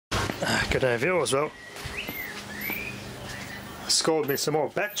Good day viewers, well, scored me some more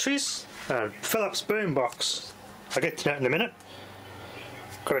batteries and Philips Boombox. I'll get to that in a minute.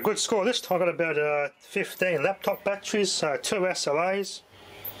 Got a good score this time. I got about 15 laptop batteries, 2 SLAs,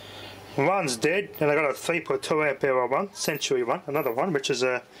 one's dead, and I got a 3.2 amp hour one, Century one, another one, which is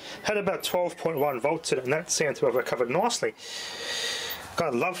had about 12.1 volts in it, and that seemed to have recovered nicely.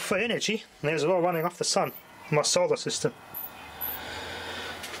 Got a love for energy, and there's all running off the sun, my solar system.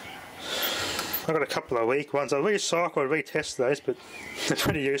 I've got a couple of weak ones. I'll recycle and retest those, but they're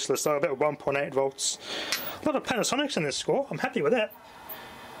pretty useless. They're about 1.8 volts. A lot of Panasonics in this score. I'm happy with that.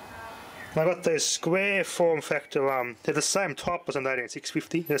 I got those square form factor. They're the same type as an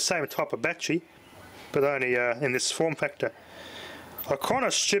 18650. They're the same type of battery, but only in this form factor. I kind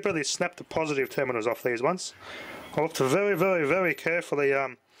of stupidly snapped the positive terminals off these ones. I looked very carefully.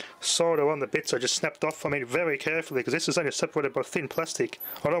 Solder on the bits I just snapped off. I mean, very carefully, because this is only separated by thin plastic.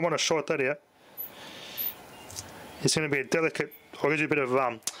 I don't want to short that out. It's going to be a delicate, I'll give you a bit of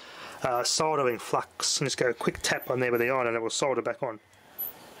soldering flux, and just go a quick tap on there with the iron and it will solder back on.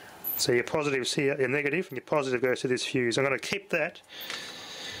 So your positive's here, your negative, and your positive goes to this fuse. I'm going to keep that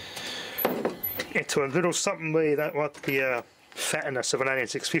into a little something where you don't want the fatness of an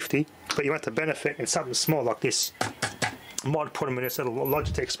 18650, but you want the benefit in something small like this. I might put them in this little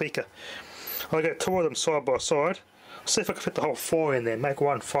Logitech speaker. I'll get 2 of them side by side. I'll see if I can fit the whole 4 in there, make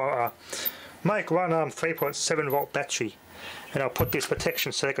one 3.7 volt battery, and I'll put this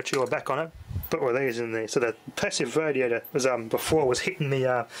protection circuitry back on it, put one of these in there. So the passive radiator was before was hitting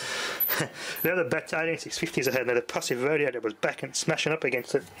the the other 18650s I had, and the passive radiator was back and smashing up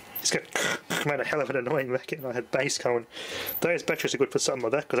against it. It's got made a hell of an annoying racket, and I had bass going. Those batteries are good for something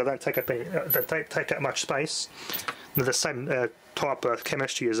like that because they don't take up any, they don't take up much space. They're the same type of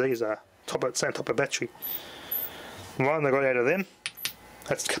chemistry as these are, same type of battery. One I got out of them,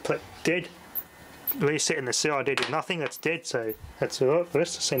 that's complete dead. Resetting the CID did nothing, that's dead, so that's alright. The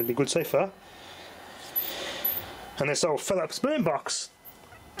rest seem to be good so far. And this old Philips Boombox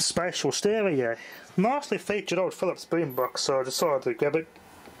spatial stereo, nicely featured old Philips Boombox, so I decided to grab it,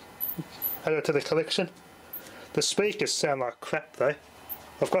 add it to the collection. The speakers sound like crap though.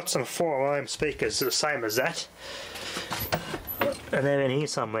 I've got some 4 ohm speakers the same as that, and they're in here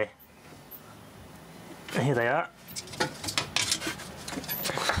somewhere. Here they are.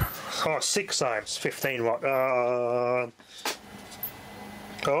 Oh, 6 ohms, 15 watt. I'll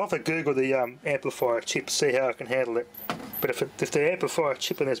have to Google the amplifier chip, see how I can handle it. But if the amplifier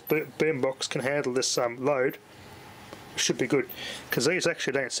chip in this boombox can handle this load, it should be good. Because these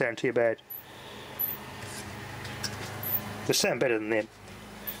actually don't sound too bad. They sound better than them.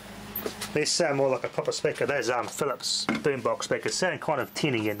 These sound more like a proper speaker. Those Philips Boombox speakers sound kind of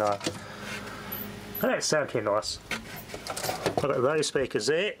tinny, and they don't sound too nice. I've got those speakers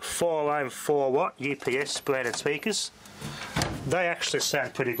there, 4 ohm 4 watt UPS branded speakers. They actually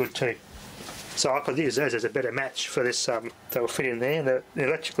sound pretty good too. So I could use those as a better match for this. They'll fit in there,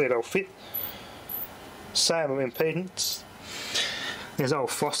 electrically they'll fit. Same impedance. There's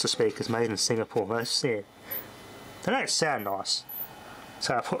old Foster speakers made in Singapore, those there. They don't sound nice.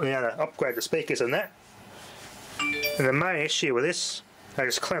 So I put upgrade the speakers and that. And the main issue with this, I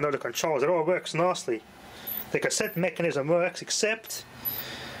just cleaned all the controls, it all works nicely. The cassette mechanism works, except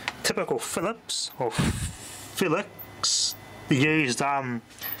typical Philips or Philips used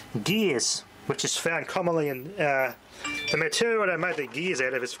gears, which is found commonly in the material they made the gears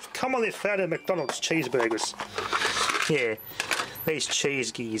out of is commonly found in McDonald's cheeseburgers. Yeah, these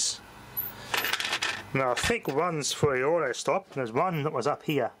cheese gears. Now I think one's for the auto stop, and there's one that was up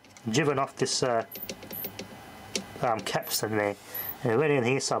here, driven off this capstan there, and it went in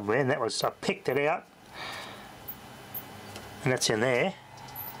here somewhere, and that was, I picked it out. And that's in there.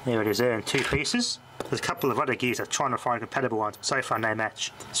 There it is there in 2 pieces. There's a couple of other gears I'm trying to find compatible ones, but so far no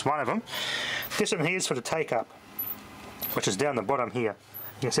match. It's one of them. This one here is for the take-up, which is down the bottom here.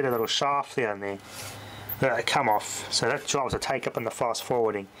 You can see the little shaft down there. They come off, so that drives the take-up and the fast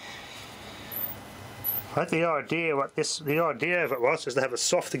forwarding. I think the idea of it was to have a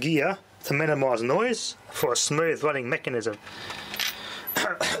soft gear to minimise noise for a smooth running mechanism.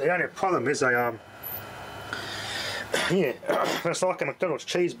 The only problem is it's like a McDonald's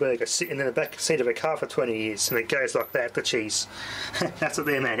cheeseburger sitting in the back seat of a car for 20 years, and it goes like that, the cheese. That's what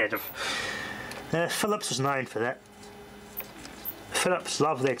they're made out of. Philips is known for that. Philips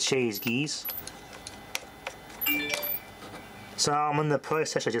love their cheese gears. So I'm in the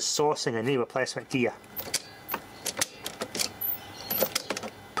process of just sourcing a new replacement gear.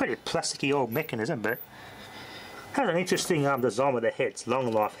 Pretty plasticky old mechanism, but has an interesting design with the heads,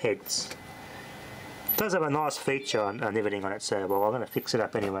 long life heads. It does have a nice feature and everything on it, so well, I'm going to fix it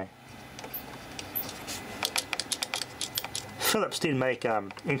up anyway. Philips did make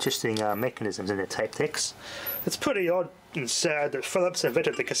interesting mechanisms in their tape decks. It's pretty odd and sad that Philips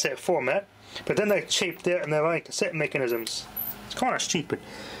invented the cassette format, but then they cheaped out in their own cassette mechanisms. It's kind of stupid.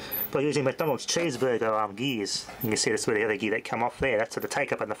 By using McDonald's cheeseburger gears, you can see that's where the other gear that come off there. That's for the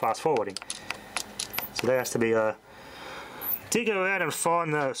take up and the fast forwarding. So there has to be a dig around and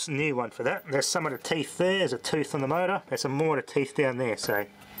find the new one for that. There's some of the teeth there. There's a tooth on the motor. There's some more of the teeth down there. So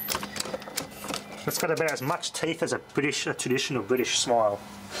it's got about as much teeth as a traditional British smile.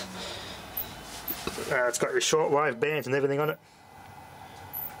 It's got your shortwave bands and everything on it.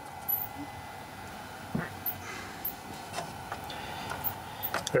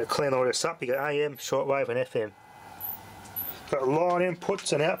 Got to clean all this up. You got AM, shortwave, and FM. Got line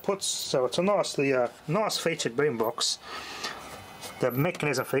inputs and outputs, so it's a nicely nice featured boombox. The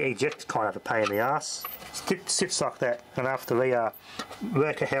mechanism for the eject kind of a pain in the ass. It sits like that, and after we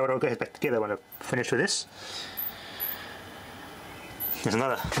work out how it all goes back together when I finish with this. There's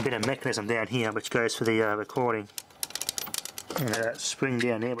another bit of mechanism down here which goes for the recording, and that spring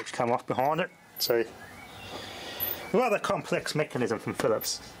down there which come off behind it. So rather complex mechanism from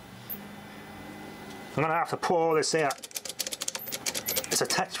Philips. I'm going to have to pull all this out. It's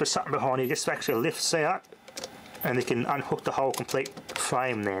attached with something behind it, just actually lifts out, and you can unhook the whole complete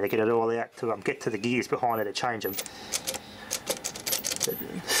frame there to get it all out to get to the gears behind it to change them.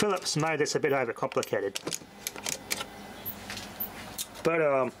 Philips made this a bit overcomplicated,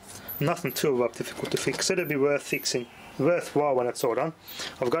 but nothing too difficult to fix. It'll be worth fixing, worthwhile when it's all done.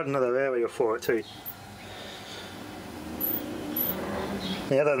 I've got another area for it too.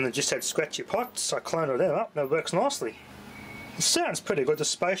 Other than just had scratchy pots, I cloned them up and it works nicely. It sounds pretty good. The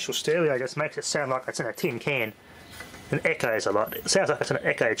spatial stereo just makes it sound like it's in a tin can and echoes a lot. It sounds like it's in an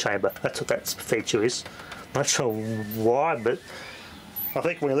echo chamber. That's what that feature is. Not sure why, but I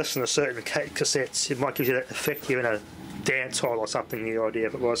think when you listen to certain cassettes, it might give you that effect you're in a dance hall or something, the idea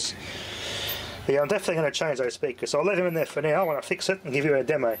if it was. But yeah, I'm definitely going to change those speakers. So I'll leave them in there for now. I want to fix it and give you a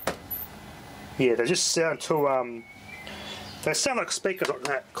demo. Yeah, they just sound too they sound like speakers like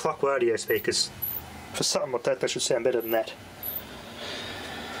that, clock radio speakers. For something like that, they should sound better than that.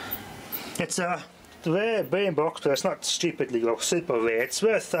 It's a rare boombox, but it's not stupidly or super rare. It's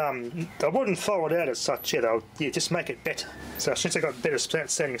worth, I wouldn't throw it out as such yet, just make it better. So since I got better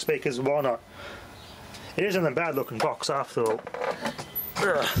sounding speakers, why not? It isn't a bad looking box after all.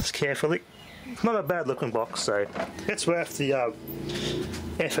 Carefully. Not a bad looking box, so it's worth the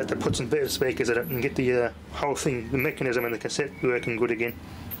effort to put some better speakers in it and get the whole thing, the mechanism and the cassette working good again.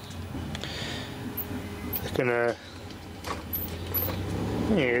 Yeah,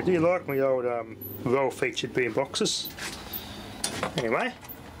 do you like my old roll featured boomboxes? Anyway,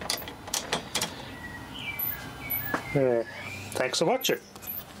 thanks for watching.